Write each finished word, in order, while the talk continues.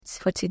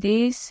for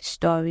today's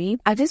story,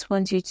 I just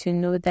want you to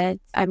know that,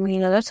 a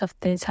lot of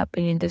things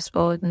happen in this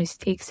world.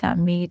 Mistakes are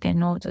made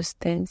and all those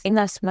things. In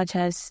as much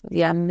as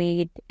they are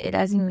made, it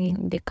doesn't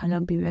mean they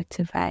cannot be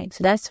rectified.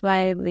 So that's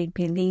why we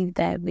believe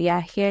that we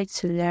are here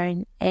to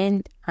learn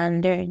and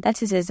unlearn.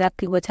 That is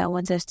exactly what I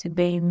want us to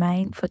bear in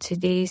mind for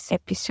today's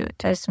episode.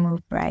 Let's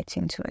move right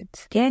into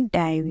it. Dear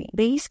diary,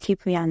 please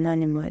keep me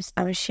anonymous.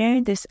 I'm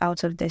sharing this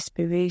out of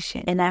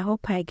desperation and I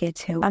hope I get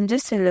help. I'm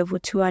just a level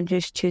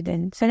 200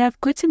 student, but I've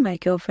gotten my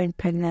girlfriend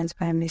pregnant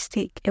by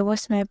mistake. It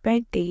was my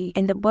birthday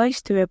and the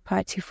boys threw a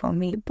party for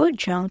me. Both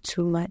drank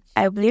too much.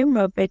 I blame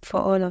Robert for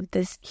all of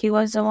this. He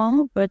was the one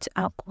who brought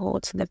alcohol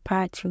to the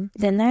party.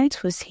 The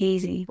night was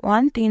hazy.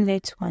 One thing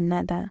led to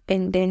another,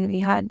 and then we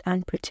had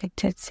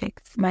unprotected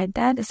sex. My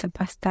dad is a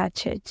pastor at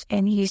church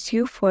and he's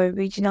due for a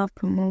regional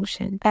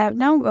promotion. I have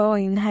done well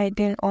in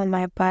hiding all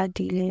my bad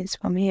dealings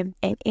from him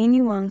and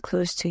anyone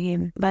close to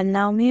him. But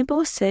now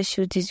Mabel says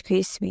she'll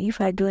disgrace me if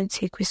I don't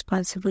take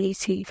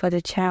responsibility for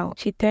the child.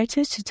 She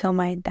threatens to tell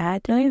my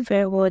dad, knowing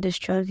very well the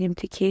strong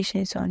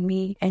implications on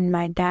me and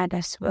my dad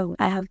as well.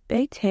 I have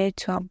begged her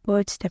to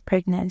abort the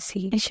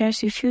pregnancy and she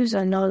has refused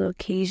on all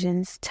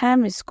occasions.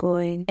 Time is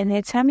going and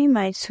her tummy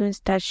might soon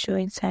start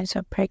showing signs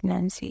of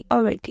pregnancy.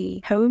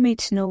 Already, her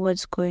roommates know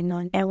what's going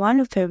on and one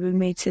of her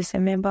roommates is a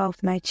member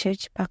of my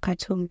church back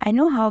at home. I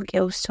know how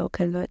girls talk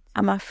a lot.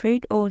 I'm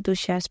afraid although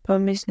she has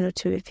promised not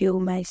to reveal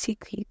my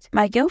secret.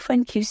 My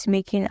girlfriend keeps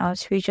making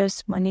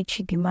outrageous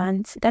monetary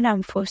demands that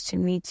I'm forced to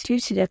meet due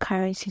to the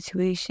current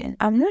situation.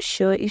 I'm not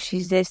sure if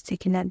she's just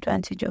taking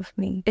advantage of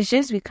me. It's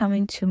just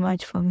becoming too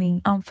much for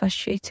me. I'm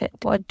frustrated.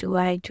 What do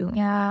I do?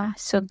 Yeah,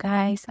 so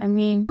guys,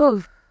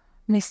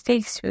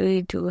 mistakes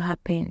really do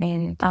happen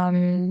and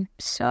I'm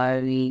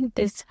sorry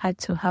this had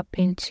to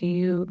happen to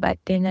you, but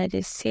then at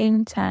the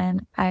same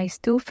time I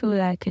still feel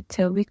like it's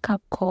a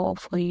wake-up call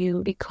for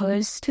you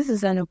because this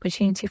is an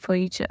opportunity for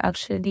you to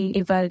actually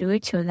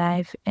evaluate your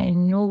life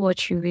and know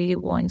what you really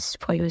want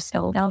for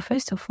yourself. Now,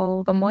 first of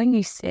all, from what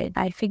you said,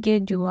 I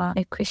figured you are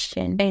a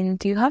Christian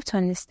and you have to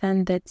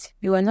understand that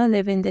you are not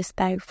living this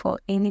life for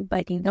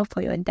anybody, not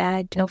for your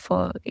dad, not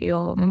for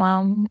your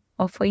mom,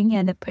 or for any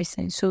other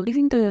person. So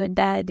even though your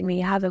dad may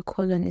have a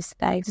call on his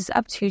life, it's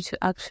up to you to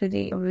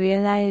actually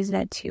realize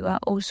that you are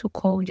also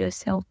called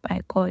yourself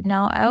by God.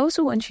 Now, I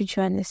also want you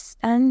to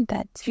understand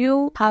that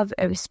you have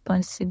a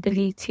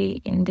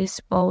responsibility in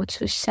this world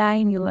to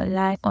shine your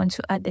light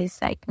onto others.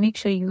 Like, make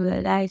sure you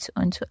light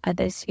onto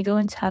others. You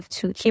don't have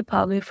to keep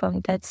away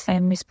from that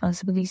same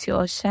responsibility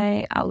or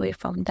shy away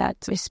from that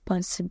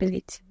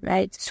responsibility,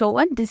 right? So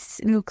what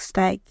this looks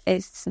like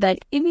is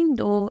that even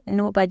though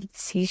nobody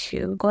sees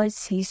you, God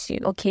sees you.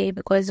 Okay,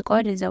 because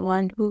God is the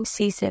one who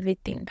sees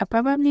everything. You're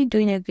probably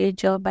doing a great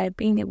job by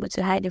being able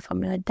to hide it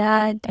from your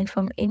dad and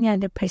from any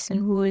other person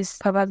who is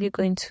probably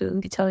going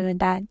to tell your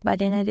dad. But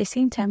then at the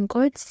same time,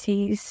 God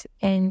sees,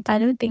 and I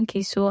don't think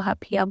He's so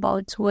happy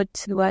about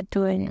what you are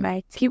doing,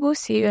 right? People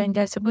see you and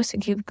they're supposed to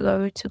give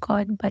glory to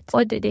God, but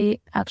what do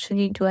they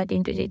actually do at the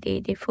end of the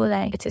day? They feel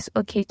like it is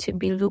okay to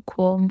be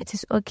lukewarm. It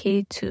is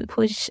okay to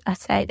push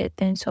aside the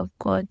things of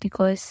God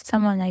because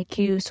someone like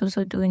you is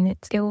also doing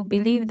it. They will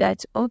believe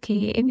that,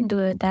 okay, even though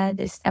your dad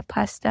is a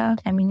pastor,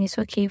 it's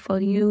okay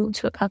for you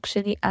to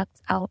actually act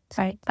out,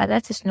 right? But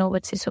that is not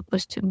what it's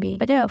supposed to be.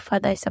 Whether your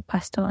father is a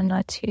pastor or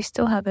not, you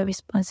still have a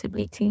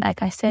responsibility,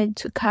 like I said,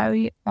 to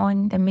carry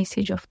on the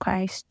message of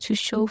Christ, to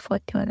show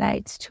forth your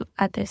light to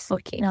others.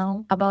 Okay,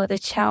 now about the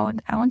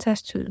child, I want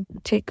us to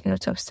take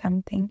note of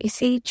something. You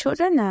see,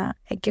 children are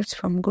a gift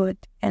from God.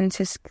 And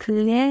it is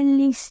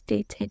clearly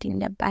stated in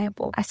the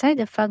Bible. Aside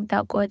the fact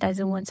that God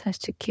doesn't want us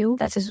to kill,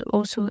 that is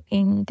also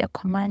in the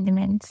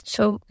commandments.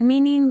 So,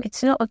 meaning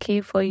it's not okay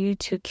for you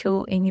to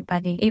kill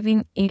anybody,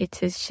 even if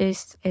it is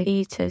just a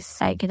fetus.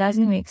 Like, it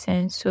doesn't make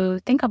sense. So,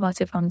 think about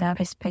it from that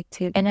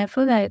perspective. And I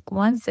feel like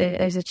once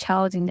there's a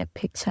child in the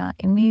picture,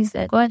 it means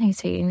that God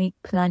has a unique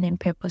plan and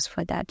purpose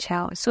for that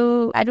child.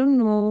 So, I don't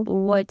know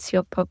what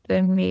your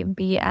problem may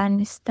be. I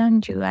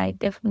understand you. I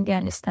definitely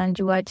understand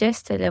you are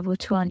just a level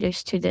 200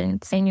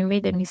 student. And you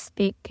made a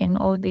mistake and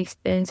all these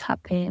things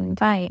happen,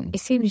 fine. It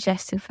seems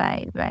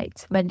justified, right?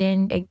 But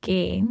then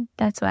again,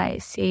 that's why I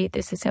say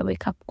this is a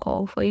wake-up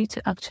call for you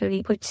to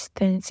actually put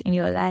things in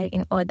your life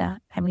in order.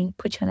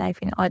 Put your life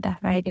in order,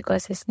 right?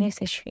 Because it's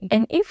necessary.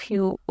 And if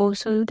you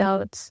also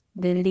doubt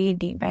the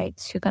lady,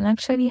 right, you can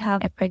actually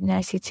have a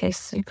pregnancy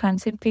test. You can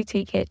simply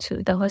take her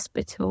to the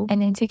hospital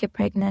and then take a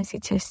pregnancy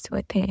test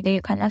with her. Then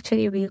you can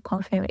actually really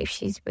confirm if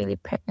she's really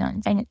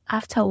pregnant. And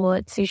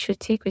afterwards, you should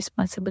take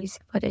responsibility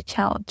for the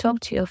child. Talk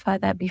to your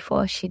father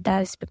before she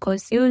does,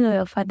 because you know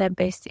your father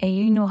best and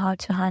you know how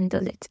to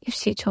handle it. If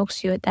she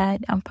talks to your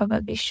dad, I'm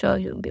probably sure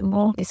you'll be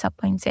more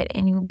disappointed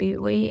and you'll be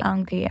way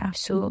angrier.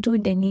 So do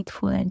the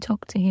needful and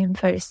talk to him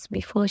first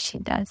before she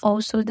does.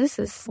 Also, this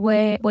is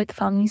where both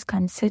families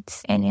can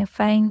sit and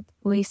find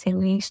ways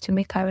and means to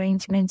make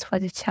arrangements for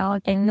the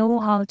child and know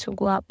how to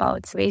go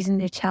about raising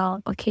the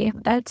child. Okay,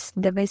 that's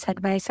the best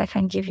advice I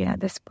can give you at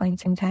this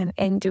point in time.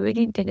 And you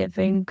really did a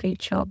very great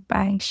job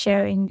by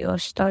sharing your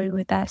story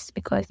with us,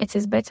 because it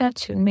is better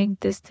to make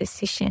this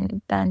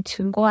decision than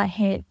to go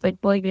ahead with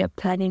what you are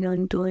planning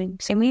on doing.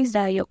 So it means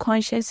that your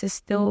conscience is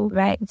still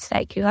right. It's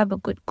like you have a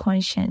good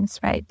conscience,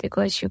 right?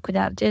 Because you could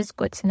have just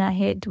gotten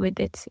ahead with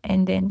it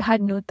and then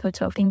had no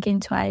thought of thinking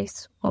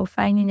twice or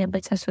finding a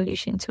better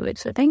solution to it.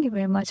 So thank you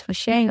very much for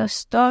sharing your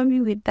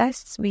story with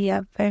us. We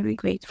are very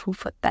grateful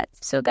for that.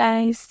 So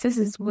guys, this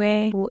is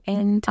where we'll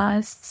end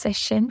our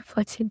session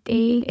for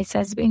today. It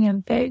has been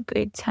a very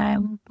great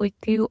time with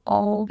you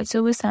all. It's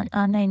always an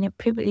honor and a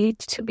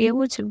privilege to be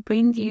able to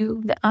bring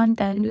you the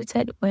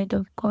undiluted word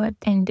of God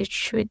and the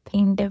truth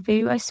in the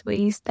various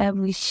ways that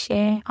we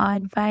share our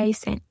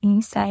advice and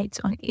insights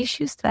on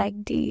issues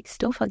like these.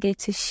 Don't forget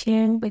to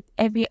share with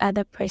every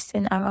other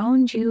person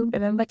around you.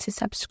 Remember to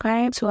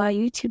subscribe to our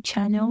YouTube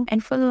channel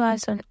and follow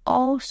us on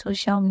all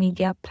social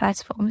media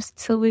platforms.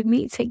 Till we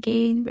meet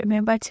again,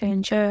 remember to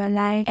enjoy your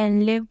life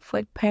and live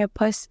with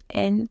purpose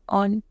and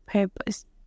on purpose.